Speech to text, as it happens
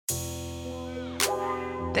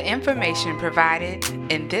The information provided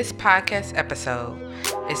in this podcast episode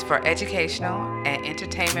is for educational and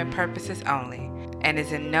entertainment purposes only and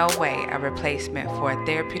is in no way a replacement for a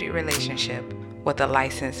therapeutic relationship with a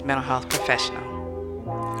licensed mental health professional.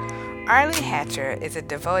 Arlie Hatcher is a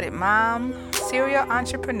devoted mom, serial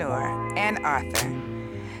entrepreneur, and author.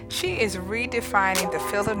 She is redefining the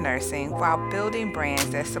field of nursing while building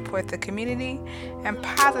brands that support the community and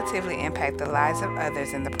positively impact the lives of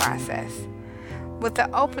others in the process. With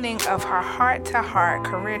the opening of her Heart to Heart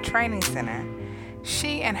Career Training Center,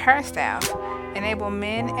 she and her staff enable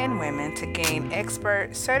men and women to gain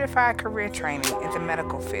expert certified career training in the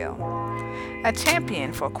medical field. A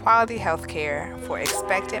champion for quality health care for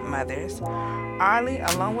expectant mothers, Arlie,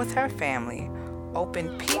 along with her family,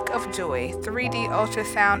 opened Peak of Joy 3D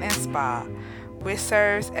Ultrasound and Spa, which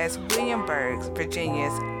serves as Williamsburg,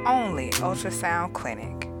 Virginia's only ultrasound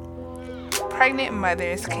clinic. Pregnant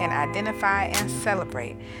mothers can identify and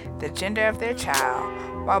celebrate the gender of their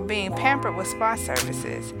child while being pampered with spa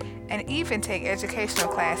services and even take educational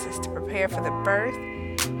classes to prepare for the birth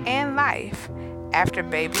and life after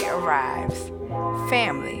baby arrives.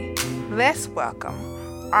 Family, let's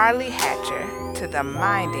welcome Arlie Hatcher to the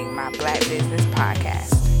Minding My Black Business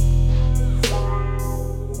podcast.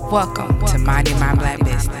 Welcome to Minding My Black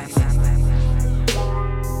Business.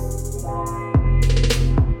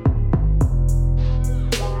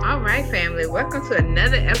 All right, family, welcome to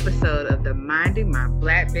another episode of the Minding My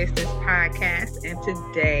Black Business podcast. And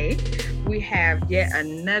today we have yet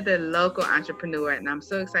another local entrepreneur, and I'm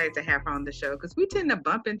so excited to have her on the show because we tend to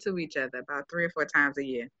bump into each other about 3 or 4 times a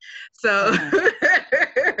year. So,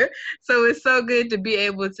 so it's so good to be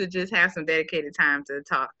able to just have some dedicated time to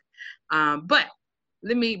talk. But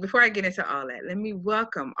before I get into all that, let me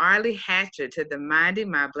welcome Arlie Hatcher to the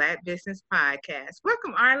Minding My Black Business podcast.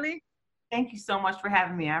 Welcome, Arlie. Thank you so much for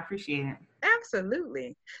having me. I appreciate it.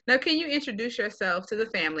 Absolutely. Now, can you introduce yourself to the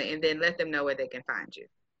family and then let them know where they can find you?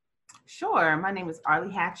 Sure. My name is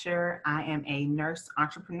Arlie Hatcher. I am a nurse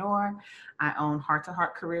entrepreneur. I own Heart to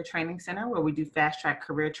Heart Career Training Center, where we do fast track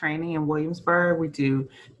career training in Williamsburg. We do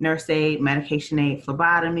nurse aid, medication aid,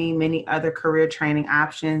 phlebotomy, many other career training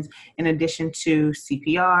options, in addition to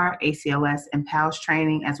CPR, ACLS, and PALS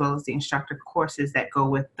training, as well as the instructor courses that go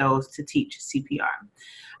with those to teach CPR.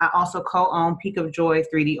 I also co-own Peak of Joy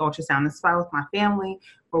 3D Ultrasound and Spa with my family,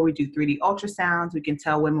 where we do 3D ultrasounds. We can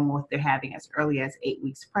tell women what they're having as early as 8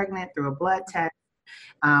 weeks pregnant through a blood test.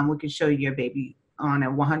 We can show you your baby on a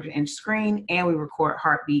 100-inch screen, and we record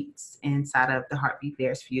heartbeats inside of the heartbeat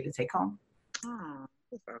bears for you to take home. Oh,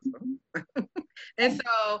 that's awesome. And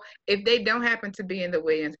so if they don't happen to be in the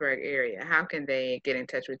Williamsburg area, how can they get in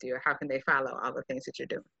touch with you? Or how can they follow all the things that you're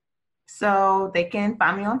doing? So they can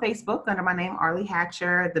find me on Facebook under my name, Arlie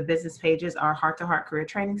Hatcher. The business pages are Heart to Heart Career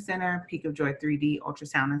Training Center, Peak of Joy 3D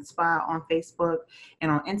Ultrasound and Spa on Facebook.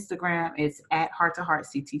 And on Instagram, it's at Heart to Heart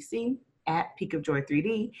CTC, at Peak of Joy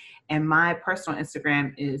 3D. And my personal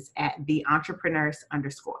Instagram is at TheEntrepreneurs_.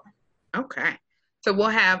 Okay. So we'll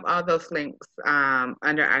have all those links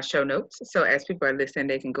under our show notes. So as people are listening,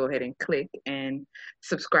 they can go ahead and click and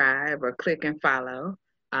subscribe or click and follow,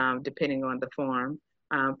 depending on the form.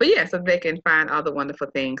 But yeah, so they can find all the wonderful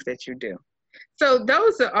things that you do. So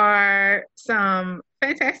those are some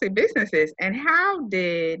fantastic businesses. And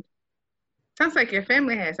sounds like your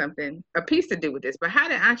family had a piece to do with this, but how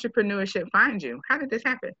did entrepreneurship find you? How did this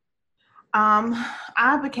happen?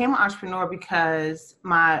 I became an entrepreneur because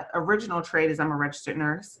my original trade is I'm a registered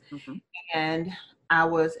nurse. Mm-hmm. And I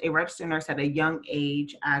was a registered nurse at a young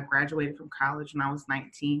age. I graduated from college when I was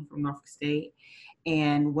 19 from Norfolk State.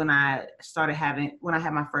 And when I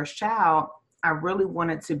had my first child, I really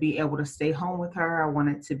wanted to be able to stay home with her. I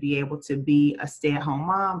wanted to be able to be a stay-at-home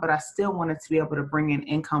mom, but I still wanted to be able to bring in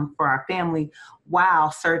income for our family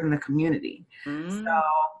while serving the community. Mm. So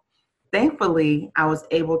thankfully, I was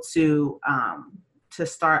able to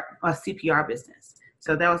start a CPR business.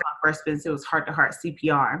 So that was my first business. It was Heart to Heart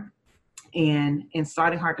CPR. And in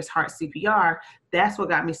starting Heart to Heart CPR, that's what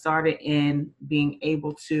got me started in being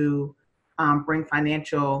able to bring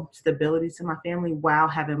financial stability to my family while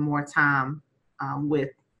having more time with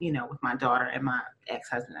my daughter and my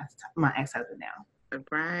ex-husband now.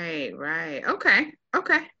 Right. Okay.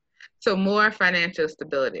 So more financial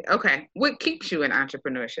stability. Okay. What keeps you in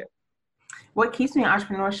entrepreneurship? What keeps me in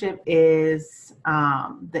entrepreneurship is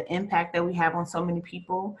the impact that we have on so many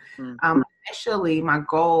people. Mm-hmm. Initially, my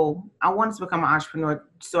goal, I wanted to become an entrepreneur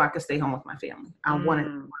so I could stay home with my family. I wanted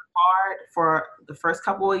to work hard for the first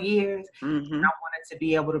couple of years. Mm-hmm. And I wanted to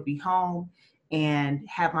be able to be home and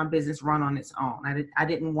have my business run on its own. I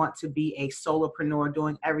didn't want to be a solopreneur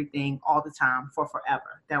doing everything all the time for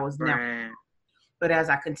forever. That was never. But as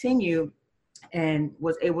I continued and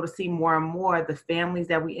was able to see more and more the families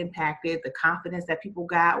that we impacted, the confidence that people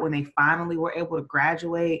got when they finally were able to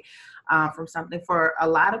graduate from something. For a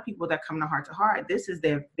lot of people that come to Heart to Heart, this is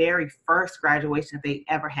their very first graduation that they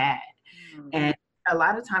ever had. Mm-hmm. And a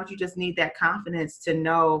lot of times you just need that confidence to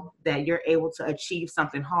know that you're able to achieve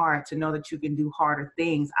something hard, to know that you can do harder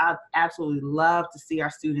things. I absolutely love to see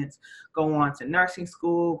our students go on to nursing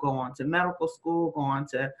school, go on to medical school, go on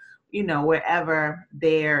to, wherever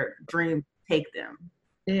their dreams take them.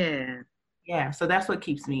 Yeah. So that's what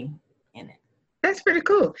keeps me in it. That's pretty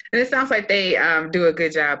cool. And it sounds like they do a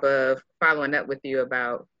good job of following up with you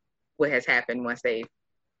about what has happened once they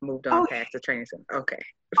moved on past the training center. Okay.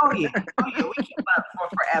 Oh yeah. We keep up for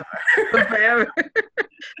forever. Forever.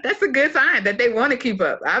 That's a good sign that they want to keep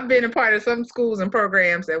up. I've been a part of some schools and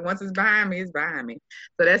programs that once it's behind me, it's behind me.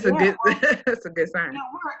 So that's a good that's a good sign.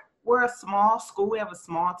 We're a small school. We have a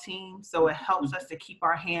small team, so it helps us to keep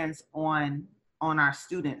our hands on our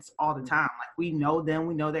students all the time. Like, we know them,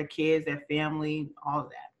 we know their kids, their family, all of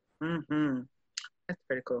that. Mm-hmm. That's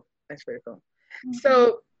pretty cool. Mm-hmm.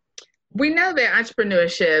 So we know that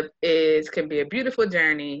entrepreneurship can be a beautiful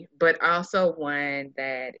journey, but also one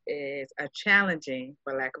that is a challenging,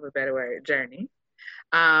 for lack of a better word, journey.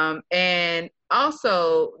 And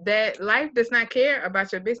also that life does not care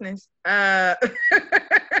about your business.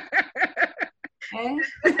 Okay.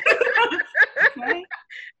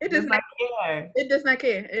 It does not care. It does not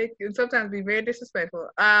care. It can sometimes be very disrespectful.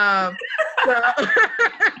 And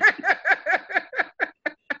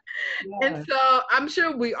so I'm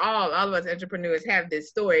sure all of us entrepreneurs have this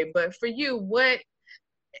story, but for you,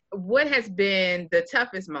 what has been the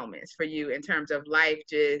toughest moments for you in terms of life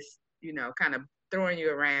just, kind of throwing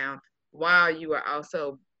you around while you are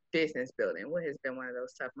also business building? What has been one of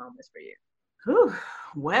those tough moments for you? Whew,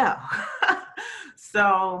 well,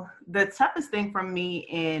 so the toughest thing for me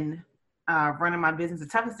in running my business, the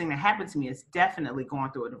toughest thing that happened to me is definitely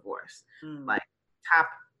going through a divorce. Like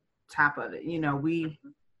top of it.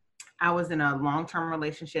 I was in a long-term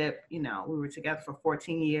relationship. We were together for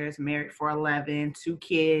 14 years, married for 11, 2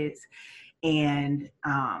 kids. And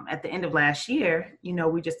at the end of last year,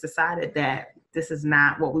 we just decided that this is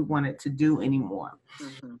not what we wanted to do anymore.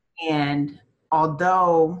 Mm-hmm. And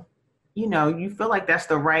although you feel like that's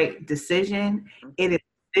the right decision, it is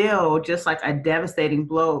still just like a devastating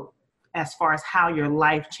blow as far as how your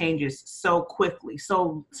life changes so quickly.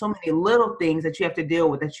 So many little things that you have to deal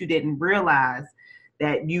with that you didn't realize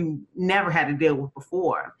that you never had to deal with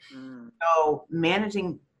before. So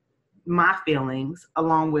managing my feelings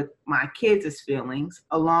along with my kids' feelings,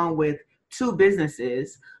 along with 2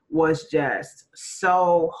 businesses, was just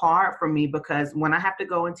so hard for me, because when I have to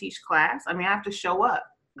go and teach class, I have to show up.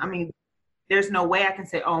 There's no way I can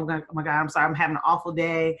say, oh my God, I'm sorry, I'm having an awful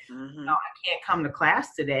day. Mm-hmm. No, I can't come to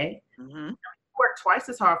class today. Mm-hmm. You work twice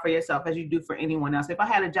as hard for yourself as you do for anyone else. If I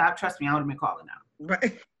had a job, trust me, I would have been calling out.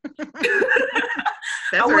 Right.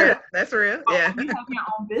 That's real. Yeah. You have your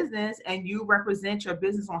own business and you represent your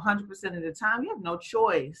business 100% of the time. You have no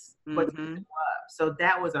choice but to do up. So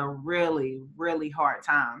that was a really, really hard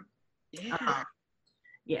time. Yeah.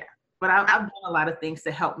 Yeah. But I've done a lot of things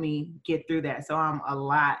to help me get through that. So I'm a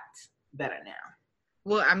lot better now.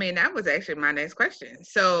 Well, that was actually my next question.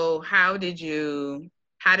 So how did you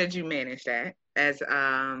manage that as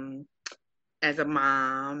a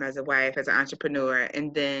mom, as a wife, as an entrepreneur?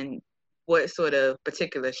 And then what sort of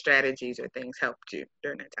particular strategies or things helped you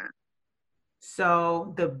during that time?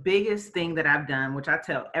 So the biggest thing that I've done, which I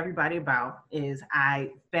tell everybody about, is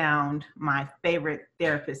I found my favorite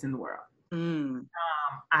therapist in the world.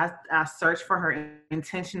 I searched for her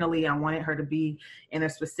intentionally. I wanted her to be in a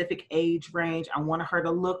specific age range. I wanted her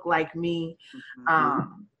to look like me.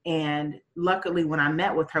 And luckily, when I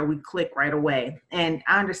met with her, we clicked right away. And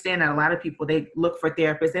I understand that a lot of people, they look for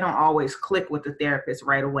therapists. They don't always click with the therapist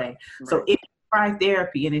right away. Right. So if you try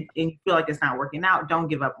therapy and you feel like it's not working out, don't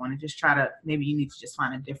give up on it. Just maybe you need to just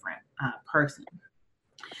find a different person.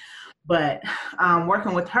 But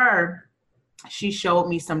working with her, she showed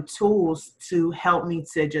me some tools to help me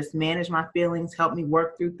to just manage my feelings, help me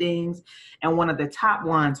work through things. And one of the top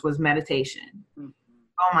ones was meditation.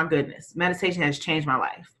 Oh my goodness. Meditation has changed my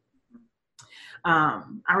life.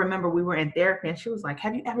 I remember we were in therapy and she was like,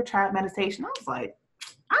 have you ever tried meditation? I was like,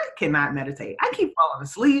 I cannot meditate. I keep falling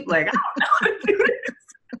asleep. Like, I don't know how to do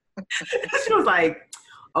this. She was like,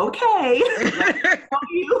 okay, let me tell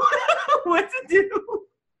you what to do.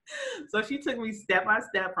 So she took me step by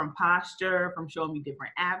step, from posture, from showing me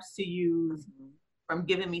different apps to use, from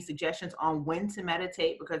giving me suggestions on when to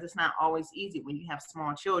meditate, because it's not always easy when you have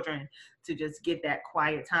small children to just get that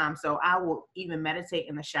quiet time. So I will even meditate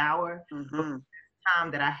in the shower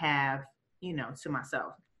time that I have, to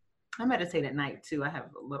myself. I meditate at night too. I have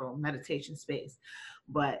a little meditation space,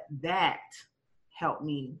 but that helped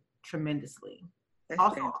me tremendously. That's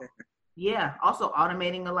Also, fantastic. yeah, also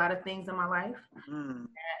automating a lot of things in my life. Mm.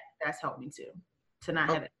 That's helped me too, to not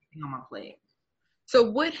have everything on my plate. So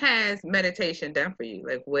what has meditation done for you?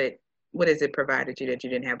 Like what has it provided you that you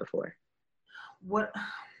didn't have before?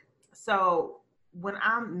 So when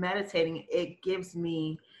I'm meditating, it gives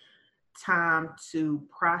me time to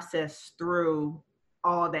process through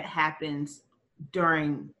all that happens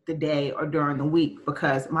during the day or during the week,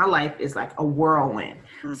 because my life is like a whirlwind.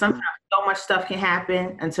 Mm-hmm. Sometimes so much stuff can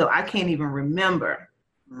happen until I can't even remember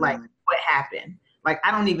like what happened. Like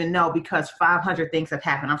I don't even know, because 500 things have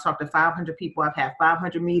happened. I've talked to 500 people. I've had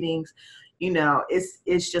 500 meetings.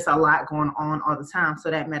 It's just a lot going on all the time. So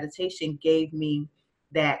that meditation gave me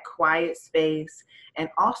that quiet space. And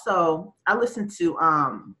also I listen to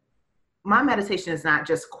my meditation is not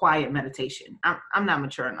just quiet meditation. I'm not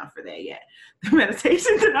mature enough for that yet. The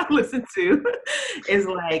meditation that I listen to is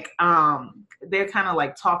like, they're kind of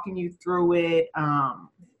like talking you through it.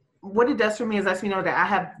 What it does for me is lets me know that I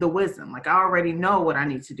have the wisdom. Like I already know what I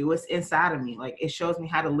need to do. It's inside of me. Like it shows me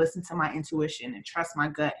how to listen to my intuition and trust my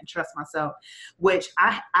gut and trust myself, which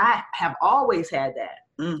I have always had that.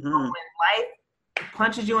 Mm-hmm. But when life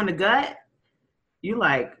punches you in the gut, you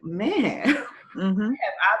like, man, what have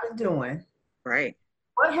I been doing? Right.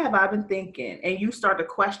 What have I been thinking? And you start to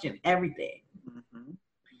question everything. Mm-hmm.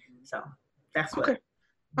 So that's what. Okay.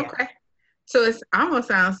 Yeah. Okay. So it almost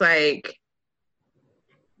sounds like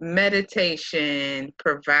meditation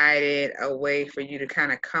provided a way for you to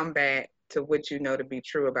kind of come back to what you know to be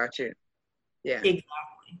true about you. Yeah. Exactly.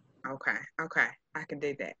 Okay. I can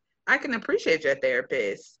dig that. I can appreciate your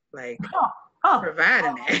therapist, like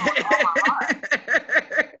providing that.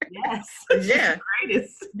 Yes. Yeah.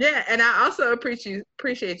 Yeah. And I also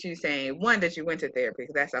appreciate you saying, one, that you went to therapy,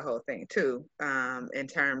 because that's a whole thing too, in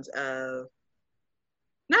terms of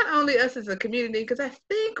not only us as a community, because I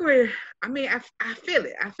think I feel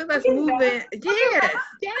it. I feel us moving.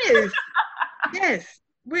 Yes.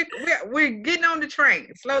 We're getting on the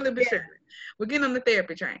train, slowly but surely. We're getting on the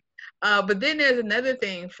therapy train. But then there's another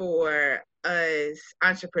thing for us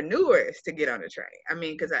entrepreneurs to get on the train. I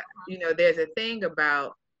mean, because there's a thing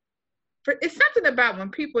about, it's something about when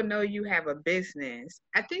people know you have a business,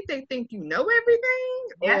 I think they think you know everything.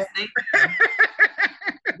 Yes, they do.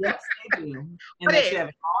 Yes, they do. And that you have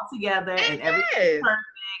it all together and everything's perfect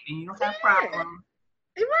and you don't have problems.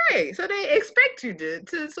 Right. So they expect you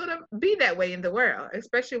to sort of be that way in the world,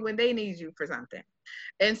 especially when they need you for something.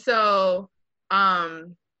 And so,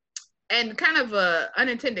 and kind of a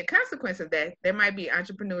unintended consequence of that, there might be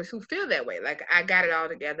entrepreneurs who feel that way, like I got it all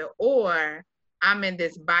together, or I'm in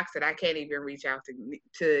this box that I can't even reach out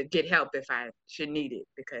to get help if I should need it,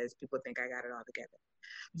 because people think I got it all together.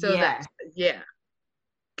 So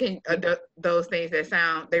those things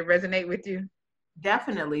they resonate with you?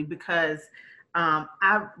 Definitely, because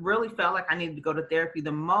I really felt like I needed to go to therapy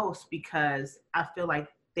the most, because I feel like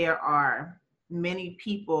there are many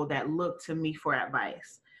people that look to me for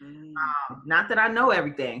advice. Not that I know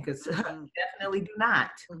everything, because definitely do not.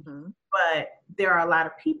 But there are a lot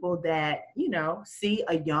of people that, see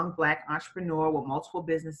a young Black entrepreneur with multiple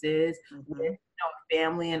businesses, with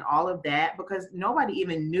family and all of that, because nobody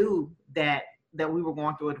even knew that we were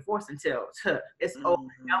going through a divorce until it's over.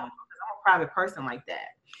 Because I'm a private person like that.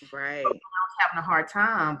 Right. But when I was having a hard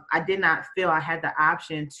time, I did not feel I had the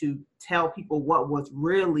option to tell people what was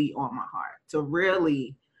really on my heart, to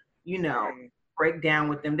really, break down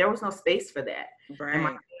with them. There was no space for that. Right. And my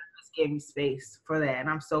therapist gave me space for that. And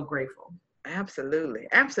I'm so grateful. Absolutely.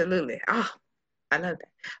 Oh, I love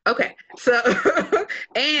that. Okay. So,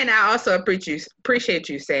 and I also appreciate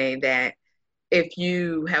you saying that if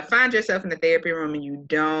you have found yourself in the therapy room and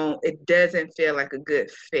it doesn't feel like a good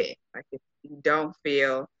fit, like if you don't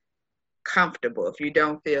feel comfortable, if you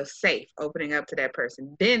don't feel safe opening up to that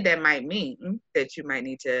person, then that might mean that you might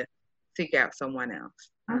need to seek out someone else.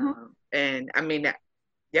 And I mean, I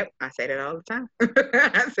say that all the time.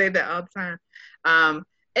 I say that all the time.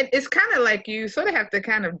 And it's kind of like you sort of have to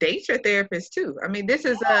kind of date your therapist too. I mean, this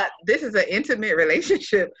is an intimate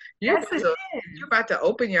relationship. You're about to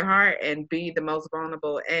open your heart and be the most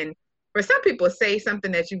vulnerable. And for some people, say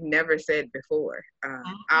something that you've never said before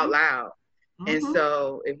out loud. And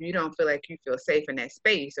so if you don't feel like you feel safe in that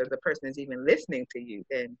space, or the person is even listening to you,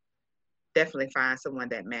 then definitely find someone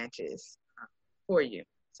that matches for you.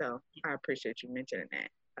 So I appreciate you mentioning that.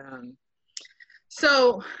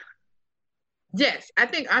 So yes, I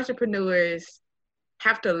think entrepreneurs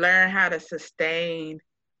have to learn how to sustain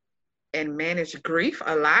and manage grief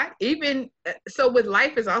a lot. Even so, with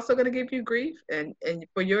life is also going to give you grief. And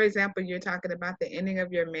for your example, you're talking about the ending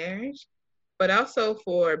of your marriage, but also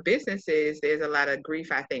for businesses, there's a lot of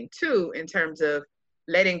grief, I think, too, in terms of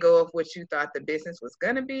letting go of what you thought the business was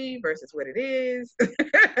going to be versus what it is,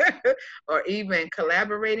 or even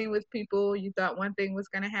collaborating with people. You thought one thing was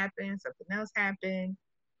going to happen, something else happened.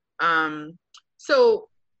 So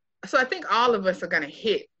I think all of us are going to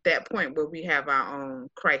hit that point where we have our own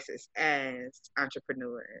crisis as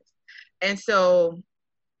entrepreneurs. And so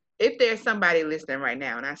if there's somebody listening right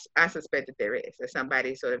now, and I suspect that there's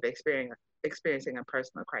somebody sort of experiencing a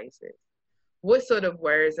personal crisis, what sort of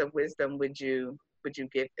words of wisdom would you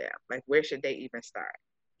give them? Like, where should they even start?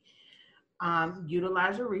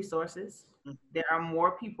 Utilize your resources. Mm-hmm. There are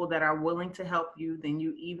more people that are willing to help you than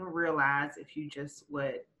you even realize if you just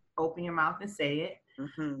would open your mouth and say it.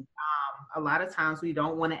 Mm-hmm. A lot of times we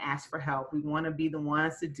don't want to ask for help. We want to be the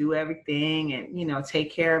ones to do everything and, you know,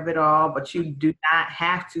 take care of it all, but you do not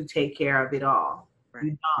have to take care of it all. Right.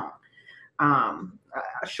 You don't.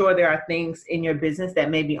 Sure, there are things in your business that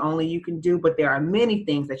maybe only you can do, but there are many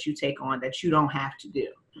things that you take on that you don't have to do.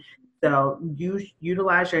 So you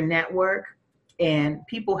utilize your network, and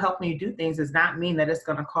people helping you do things does not mean that it's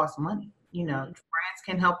going to cost money. You know, friends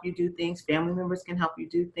can help you do things, family members can help you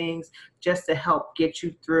do things just to help get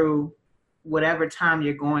you through whatever time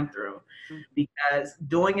you're going through, because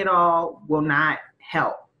doing it all will not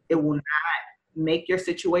help. It will not make your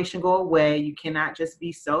situation go away. You cannot just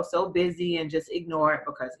be so busy and just ignore it,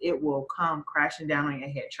 because it will come crashing down on your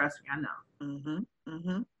head. Trust me, I know. Mm-hmm.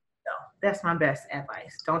 Mm-hmm. So that's my best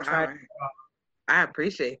advice. Don't try. Right. I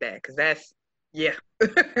appreciate that, because that's, yeah.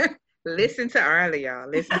 Listen to Arlie, y'all.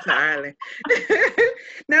 Listen to Arlie.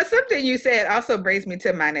 Now, something you said also brings me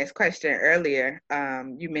to my next question earlier.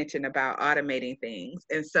 You mentioned about automating things.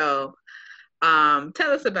 And so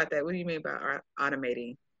tell us about that. What do you mean by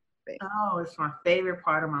automating things? Oh, it's my favorite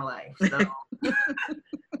part of my life. So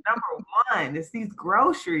number one is these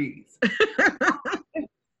groceries.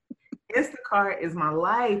 Instacart is my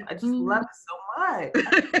life. I just love it so much.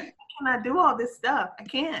 I cannot do all this stuff. I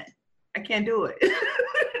can't do it.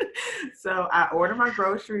 So I order my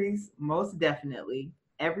groceries most definitely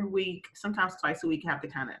every week, sometimes twice a week. I have to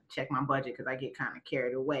kind of check my budget because I get kind of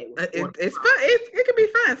carried away. It's fun. It can be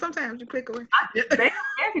fun. Sometimes you click away. They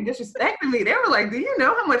disrespected me. They were like, "Do you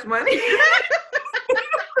know how much money?" I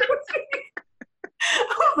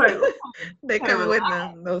was like, they come with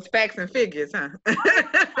those facts and figures, huh?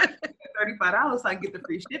 $35 so I get the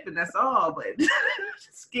free shipping. That's all, but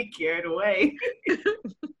just get carried away.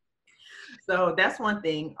 So that's one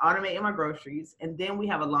thing, automating my groceries. And then we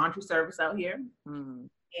have a laundry service out here. Mm-hmm.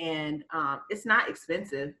 And it's not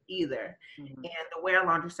expensive either. Mm-hmm. And the way our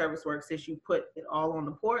laundry service works is you put it all on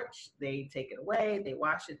the porch. They take it away, they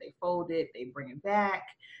wash it, they fold it, they bring it back,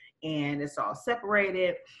 and it's all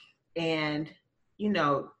separated. And, you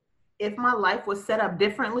know, if my life was set up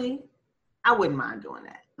differently, I wouldn't mind doing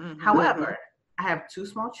that. Mm-hmm. However, I have 2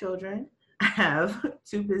 small children. I have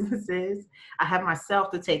 2 businesses. I have myself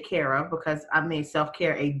to take care of because I've made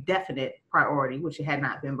self-care a definite priority, which it had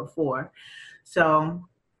not been before. So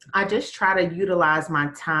I just try to utilize my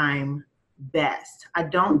time best. I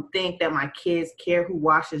don't think that my kids care who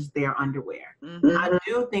washes their underwear. Mm-hmm. I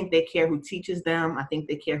do think they care who teaches them. I think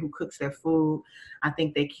they care who cooks their food. I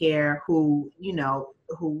think they care who, you know,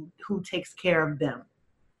 who takes care of them.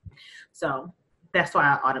 So that's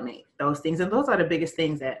why I automate those things. And those are the biggest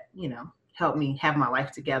things that, you know, help me have my life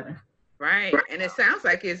together. Right. And it sounds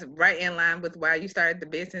like it's right in line with why you started the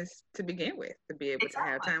business to begin with, to be able to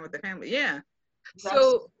have time with the family. Yeah. Exactly.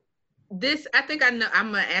 So I think I know,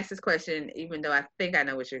 I'm going to ask this question, even though I think I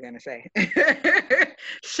know what you're going to say.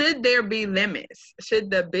 Should there be limits? Should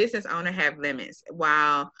the business owner have limits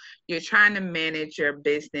while you're trying to manage your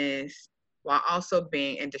business while also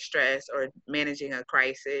being in distress or managing a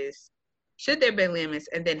crisis? Should there be limits?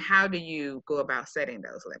 And then how do you go about setting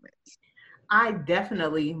those limits? I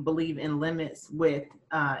definitely believe in limits with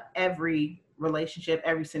every relationship,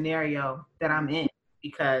 every scenario that I'm in,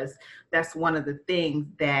 because that's one of the things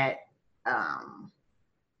that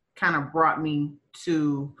kind of brought me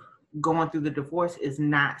to going through the divorce, is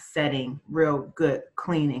not setting real good,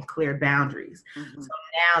 clean, and clear boundaries. Mm-hmm. So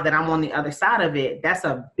now that I'm on the other side of it, that's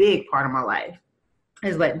a big part of my life,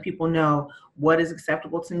 is letting people know what is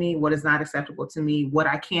acceptable to me, what is not acceptable to me, what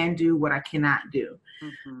I can do, what I cannot do.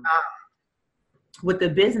 Mm-hmm. With the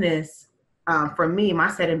business, for me, my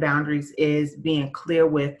setting boundaries is being clear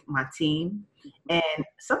with my team. And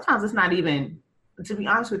sometimes it's not even, to be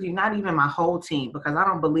honest with you, not even my whole team, because I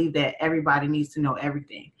don't believe that everybody needs to know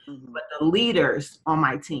everything. Mm-hmm. But the leaders on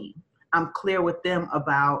my team, I'm clear with them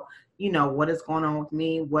about, what is going on with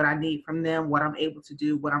me, what I need from them, what I'm able to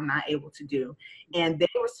do, what I'm not able to do. And they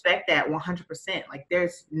respect that 100%. Like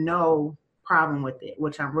there's no problem with it,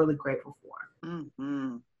 which I'm really grateful for.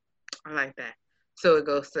 Mm-hmm. I like that. So it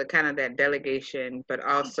goes to kind of that delegation, but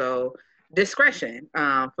also discretion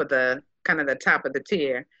for the kind of the top of the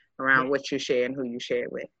tier around what you share and who you share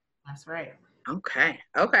it with. That's right. Okay.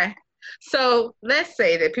 So let's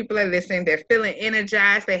say that people are listening, they're feeling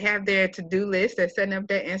energized, they have their to-do list, they're setting up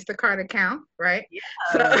their Instacart account, right? Yeah.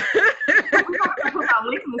 So I'll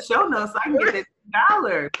link in the show notes so I can get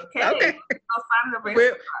 $10. Okay.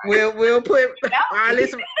 We'll put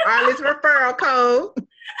Arlie's referral code.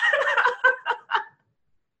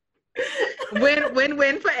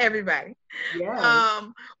 Win for everybody. Yeah.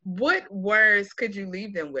 What words could you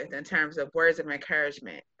leave them with in terms of words of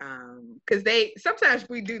encouragement? Because sometimes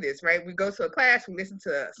we do this, right? We go to a class, we listen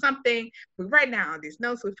to something, we write down these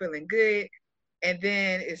notes, we're feeling good, and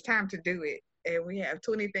then it's time to do it, and we have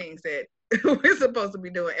 20 things that we're supposed to be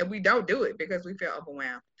doing, and we don't do it because we feel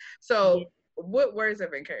overwhelmed. So, what words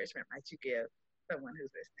of encouragement might you give someone who's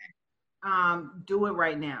listening? Do it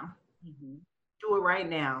right now. Mm-hmm. Do it right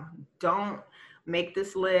now. Don't make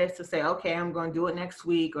this list to say, okay, I'm going to do it next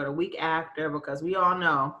week or the week after, because we all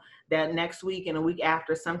know that next week and the week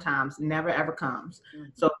after sometimes never ever comes. Mm-hmm.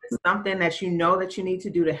 So if it's something that you know that you need to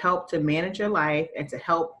do to help to manage your life and to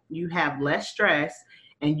help you have less stress,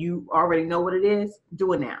 and you already know what it is,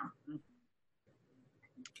 do it now. Mm-hmm.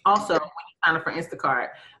 Also, when you sign up for Instacart,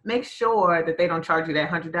 make sure that they don't charge you that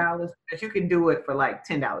 $100, that you can do it for like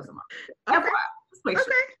 $10 a month. Okay. Just make sure.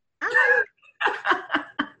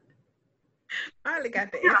 I only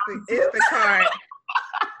got the Instacart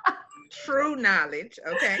true knowledge.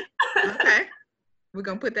 Okay. We're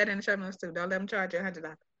going to put that in the show notes too. Don't let them charge you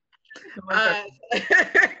 $100.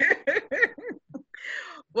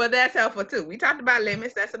 Well, that's helpful too. We talked about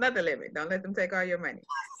limits. That's another limit. Don't let them take all your money.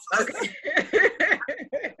 Okay.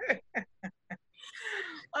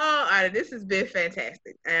 Oh, Arlie, this has been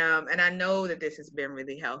fantastic. And I know that this has been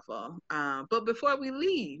really helpful. But before we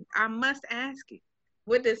leave, I must ask you,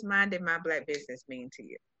 what does Minding My Black Business mean to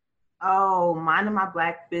you? Oh, Minding My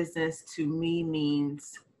Black Business to me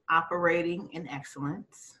means operating in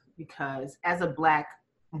excellence, because as a Black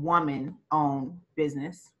woman-owned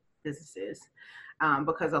businesses,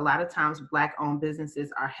 because a lot of times Black-owned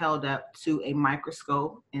businesses are held up to a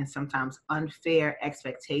microscope and sometimes unfair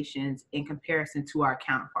expectations in comparison to our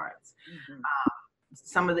counterparts. Mm-hmm.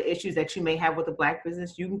 Some of the issues that you may have with a Black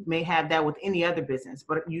business, you may have that with any other business,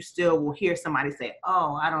 but you still will hear somebody say,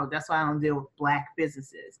 oh, that's why I don't deal with Black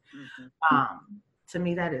businesses. Mm-hmm. To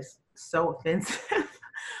me, that is so offensive.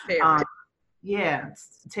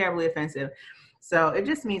 It's terribly offensive. So it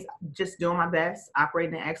just means just doing my best,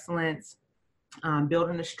 operating in excellence,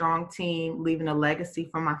 building a strong team, leaving a legacy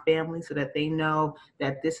for my family so that they know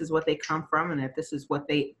that this is what they come from and that this is what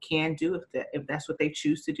they can do if that's what they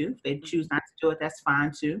choose to do. If they choose not to do it, that's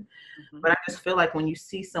fine too. Mm-hmm. But I just feel like when you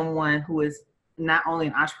see someone who is not only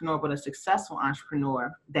an entrepreneur, but a successful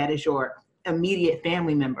entrepreneur, that is your immediate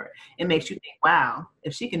family member, it makes you think, wow,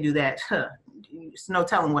 if she can do that, there's no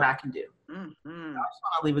telling what I can do. Mm-hmm. I just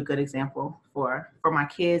want to leave a good example for my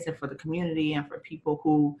kids and for the community and for people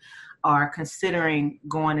who are considering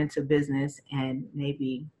going into business and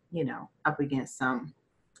maybe, up against some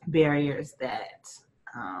barriers that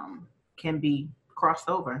can be crossed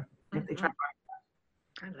over if they try.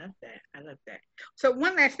 I love that. So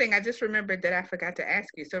one last thing, I just remembered that I forgot to ask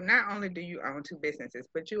you. So not only do you own 2 businesses,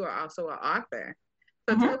 but you are also an author.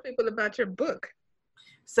 So tell people about your book.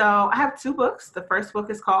 So I have 2 books. The first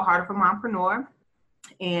book is called Heart of a Mompreneur,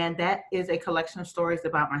 and that is a collection of stories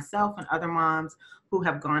about myself and other moms who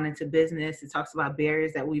have gone into business. It talks about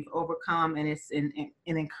barriers that we've overcome, and it's an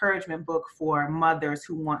encouragement book for mothers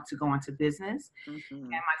who want to go into business. Mm-hmm.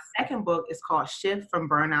 And my second book is called Shift from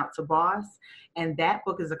Burnout to Boss, and that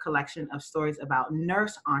book is a collection of stories about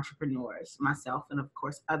nurse entrepreneurs, myself and of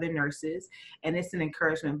course other nurses, and it's an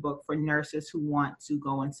encouragement book for nurses who want to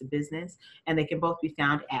go into business, and they can both be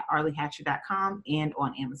found at arliehatcher.com and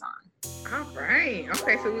on Amazon. All right.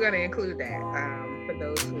 Okay, so we're going to include that for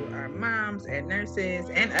those who are moms and nurses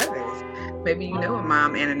and others. Maybe you know a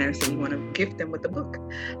mom and a nurse and you want to gift them with the book.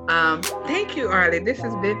 Thank you, Arlie. This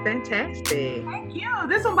has been fantastic. Thank you.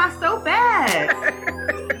 This one was so bad.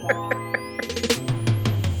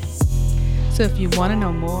 So if you want to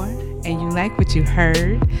know more and you like what you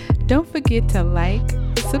heard, don't forget to like,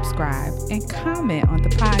 subscribe, and comment on the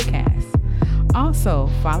podcast. Also,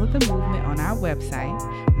 follow the movement on our website,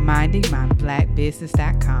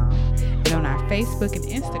 mindingmyblackbusiness.com, and on our Facebook and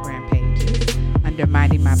Instagram pages under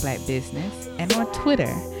Minding My Black Business, and on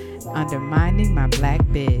Twitter under Minding My Black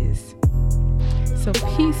Biz. So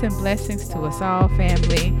peace and blessings to us all,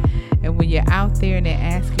 family. And when you're out there and they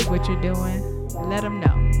ask you what you're doing, let them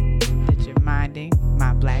know that you're minding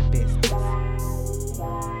my black business.